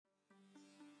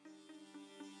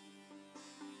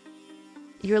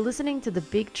You're listening to the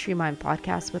Big Tree Mind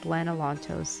podcast with Lana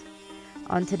Lantos.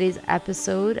 On today's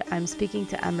episode, I'm speaking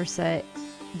to Emersa.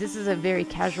 This is a very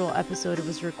casual episode. It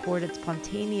was recorded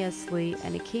spontaneously,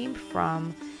 and it came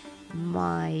from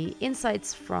my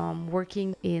insights from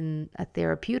working in a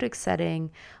therapeutic setting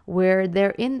where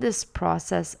they're in this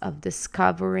process of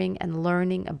discovering and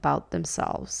learning about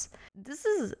themselves. This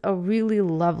is a really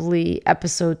lovely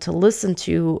episode to listen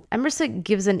to. Emersa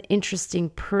gives an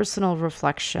interesting personal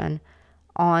reflection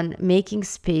on making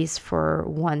space for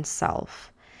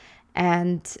oneself.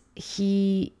 And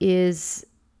he is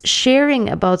sharing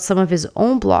about some of his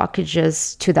own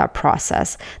blockages to that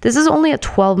process. This is only a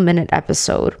 12-minute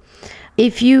episode.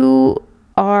 If you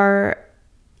are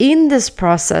in this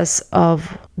process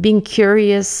of being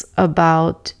curious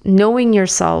about knowing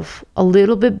yourself a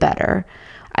little bit better,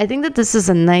 I think that this is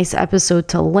a nice episode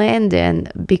to land in,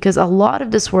 because a lot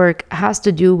of this work has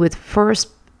to do with first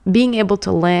being able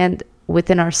to land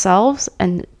within ourselves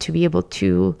and to be able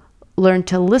to learn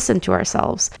to listen to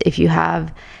ourselves. If you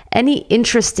have any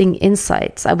interesting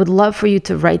insights, I would love for you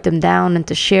to write them down and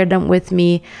to share them with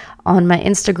me on my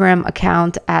Instagram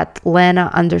account at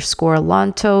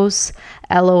Lana_Lantos,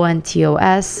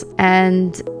 LONTOS.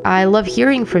 And I love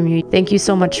hearing from you. Thank you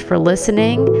so much for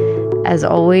listening. As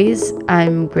always,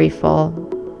 I'm grateful.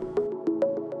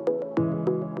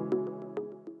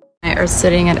 We are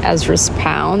sitting at Ezra's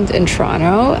Pound in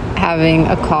Toronto having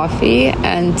a coffee,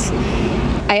 and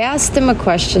I asked him a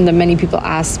question that many people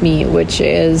ask me, which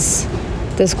is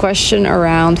this question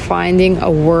around finding a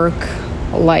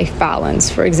work-life balance.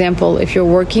 For example, if you're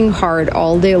working hard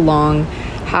all day long,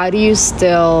 how do you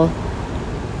still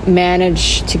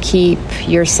manage to keep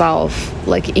yourself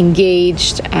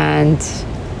engaged and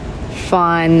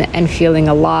fun and feeling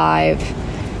alive?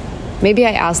 Maybe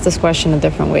I asked this question a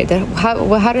different way.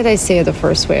 How did I say it the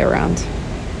first way around?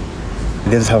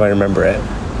 This is how I remember it.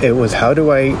 It was, how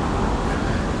do I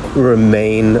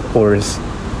remain or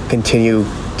continue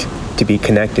to be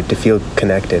connected, to feel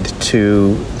connected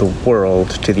to the world,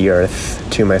 to the earth,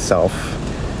 to myself,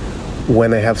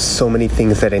 when I have so many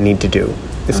things that I need to do,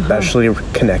 especially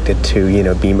connected to,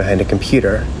 being behind a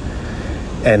computer.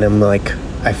 And I'm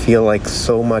I feel like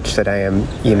so much that I am,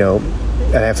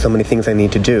 I have so many things I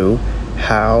need to do.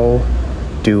 How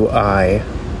do I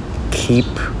keep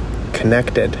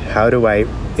connected? How do I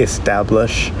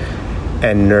establish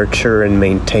and nurture and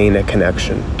maintain a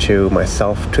connection to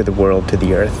myself, to the world, to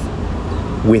the earth,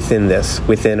 within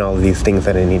all of these things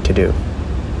that I need to do?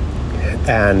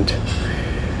 And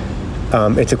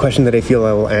it's a question that I feel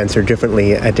I will answer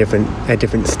differently at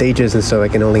different stages, and so I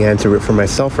can only answer it for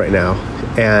myself right now.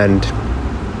 And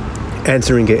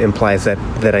answering it implies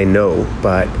that I know,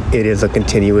 but it is a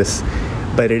continuous,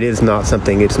 but it is not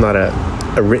something, it's not a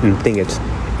written thing, it's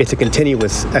a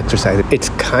continuous exercise. It's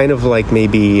kind of like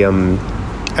maybe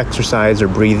exercise or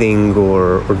breathing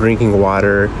or drinking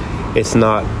water. It's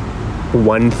not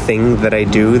one thing that I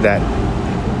do, that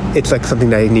it's like something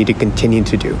that I need to continue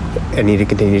to do. I need to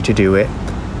continue to do it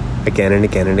again and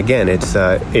again and again. It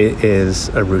is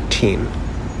a routine.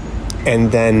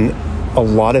 And then a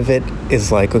lot of it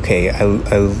is I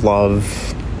love,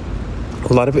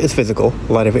 a lot of it is physical.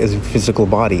 A lot of it is physical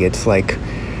body. It's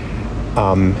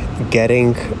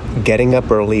getting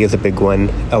up early is a big one.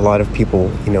 A lot of people,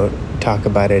 talk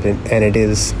about it, and it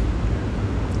is,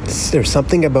 there's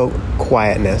something about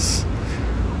quietness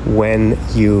when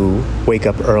you wake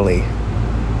up early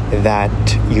that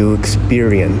you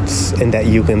experience, and that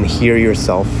you can hear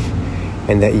yourself,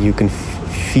 and that you can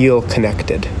feel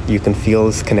connected. You can feel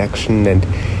this connection, and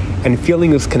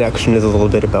feeling this connection is a little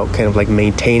bit about kind of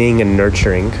maintaining and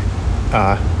nurturing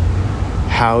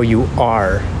how you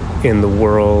are in the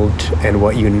world and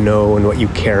what you know and what you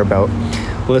care about.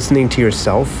 Listening to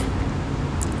yourself,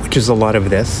 which is a lot of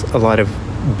this. A lot of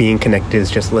being connected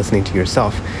is just listening to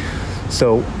yourself.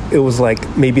 So it was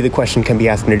maybe the question can be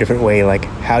asked in a different way,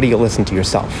 how do you listen to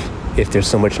yourself? If there's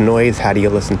so much noise, how do you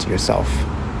listen to yourself?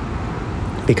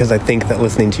 Because I think that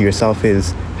listening to yourself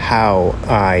is how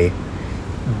I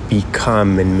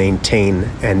become and maintain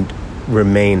and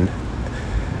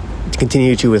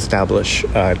continue to establish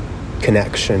a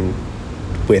connection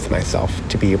with myself,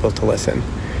 to be able to listen.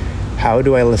 How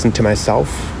do I listen to myself?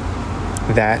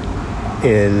 That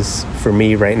is, for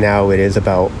me right now, it is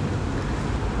about,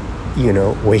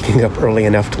 waking up early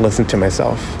enough to listen to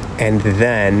myself. And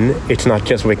then it's not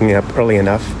just waking up early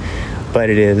enough, but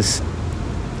it is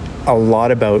a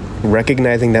lot about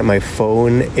recognizing that my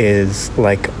phone is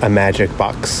like a magic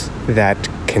box that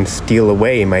can steal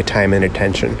away my time and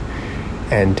attention.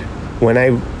 And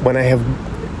I'll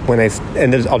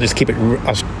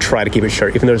try to keep it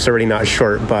short, even though it's already not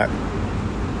short, but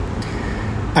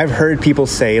I've heard people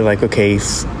say like, okay,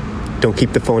 don't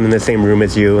keep the phone in the same room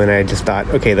as you. And I just thought,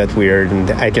 okay, that's weird. And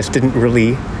I just didn't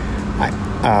really,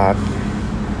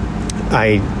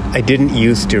 I didn't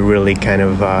used to really kind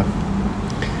of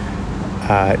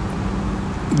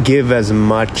give as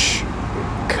much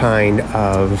kind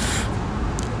of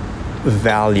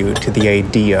value to the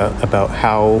idea about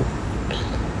how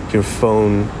your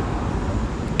phone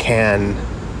can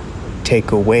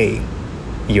take away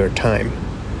your time.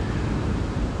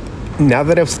 Now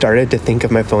that I've started to think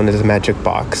of my phone as a magic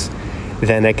box,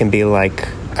 then I can be like,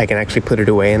 I can actually put it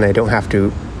away and I don't have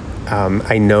to,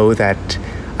 I know that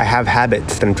I have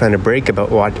habits that I'm trying to break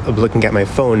about looking at my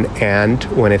phone, and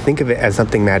when I think of it as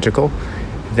something magical,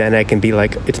 then I can be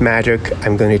like, it's magic,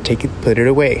 I'm going to put it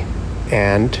away,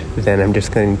 and then I'm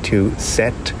just going to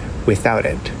sit without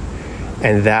it.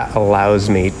 And that allows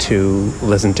me to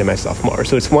listen to myself more.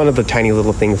 So it's one of the tiny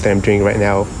little things that I'm doing right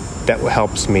now that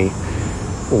helps me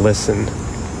listen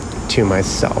to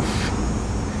myself.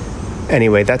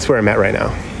 Anyway, that's where I'm at right now.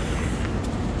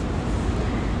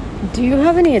 Do you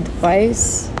have any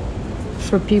advice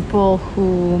for people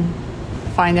who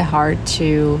find it hard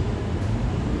to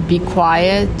be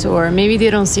quiet, or maybe they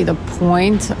don't see the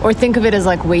point, or think of it as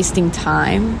like wasting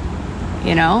time,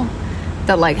 you know?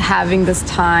 That like having this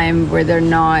time where they're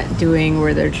not doing,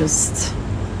 where they're just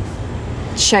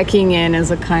checking in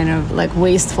as a kind of like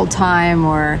wasteful time,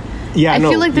 or I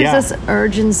feel like there's this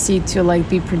urgency to like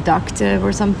be productive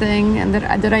or something. And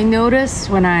that I notice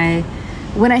when I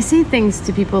say things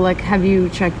to people like, have you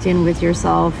checked in with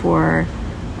yourself, or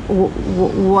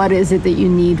what is it that you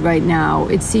need right now?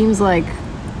 It seems like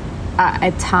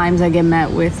at times I get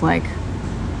met with like,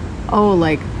 oh,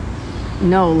 like,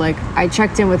 no, like I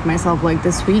checked in with myself like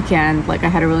this weekend, like I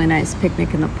had a really nice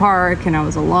picnic in the park and I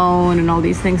was alone and all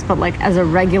these things, but like as a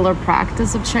regular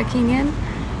practice of checking in.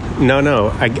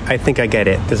 No, I think I get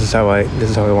it. This is how I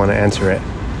want to answer it.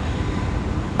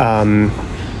 I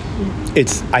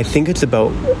think it's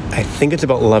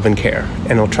about love and care,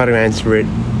 and I'll try to answer it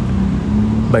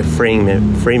by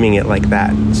framing it like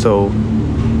that. So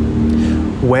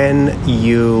when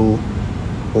you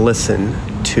listen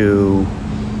to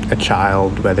a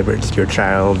child, whether it's your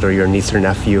child or your niece or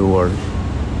nephew, or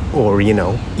you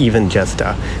know, even just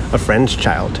a friend's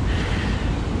child,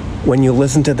 when you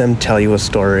listen to them tell you a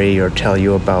story, or tell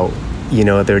you about, you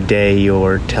know, their day,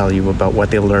 or tell you about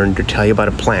what they learned, or tell you about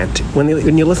a plant, when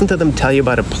you listen to them tell you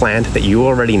about a plant that you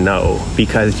already know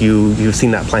because you've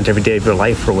seen that plant every day of your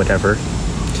life or whatever,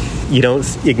 you don't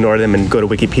ignore them and go to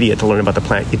Wikipedia to learn about the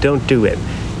plant. You don't do it.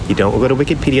 You don't go to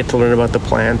Wikipedia to learn about the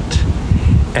plant,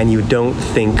 and you don't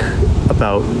think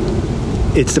about,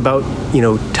 it's about, you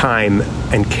know, time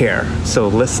and care. So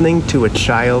listening to a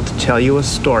child tell you a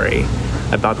story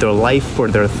about their life or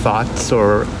their thoughts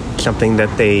or something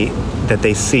that they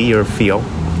see or feel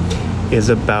is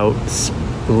about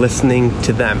listening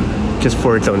to them just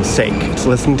for its own sake. It's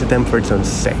listening to them for its own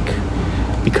sake,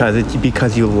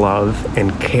 because you love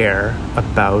and care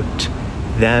about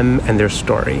them and their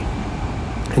story.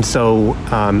 And so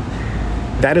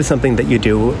that is something that you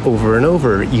do over and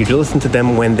over. You listen to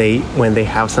them when they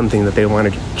have something that they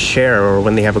want to share, or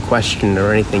when they have a question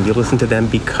or anything. You listen to them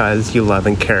because you love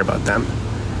and care about them.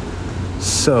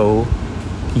 So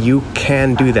you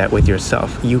can do that with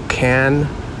yourself. You can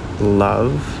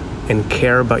love and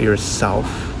care about yourself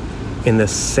in the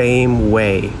same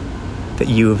way that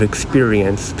you have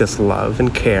experienced this love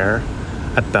and care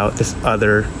about this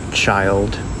other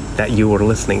child that you were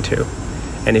listening to.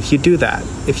 And if you do that,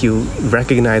 if you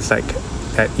recognize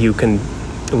that you can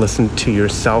listen to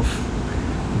yourself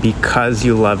because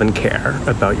you love and care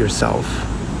about yourself,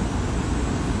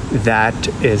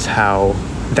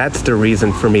 that's the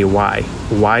reason for me why.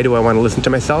 Why do I want to listen to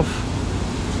myself?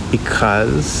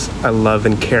 Because I love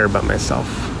and care about myself.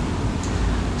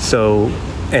 So,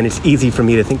 and it's easy for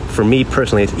me to think, for me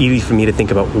personally, it's easy for me to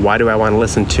think about, why do I want to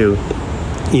listen to,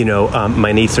 you know,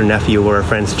 my niece or nephew or a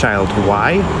friend's child?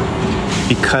 Why?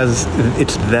 Because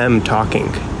it's them talking.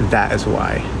 That is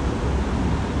why.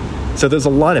 So there's a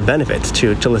lot of benefits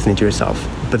to listening to yourself,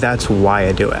 but that's why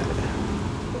I do it.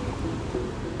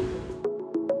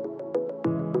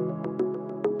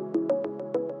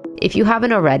 If you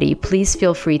haven't already, please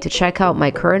feel free to check out my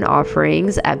current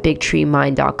offerings at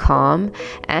bigtreemind.com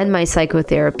and my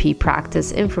psychotherapy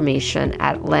practice information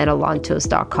at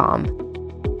lanalontos.com.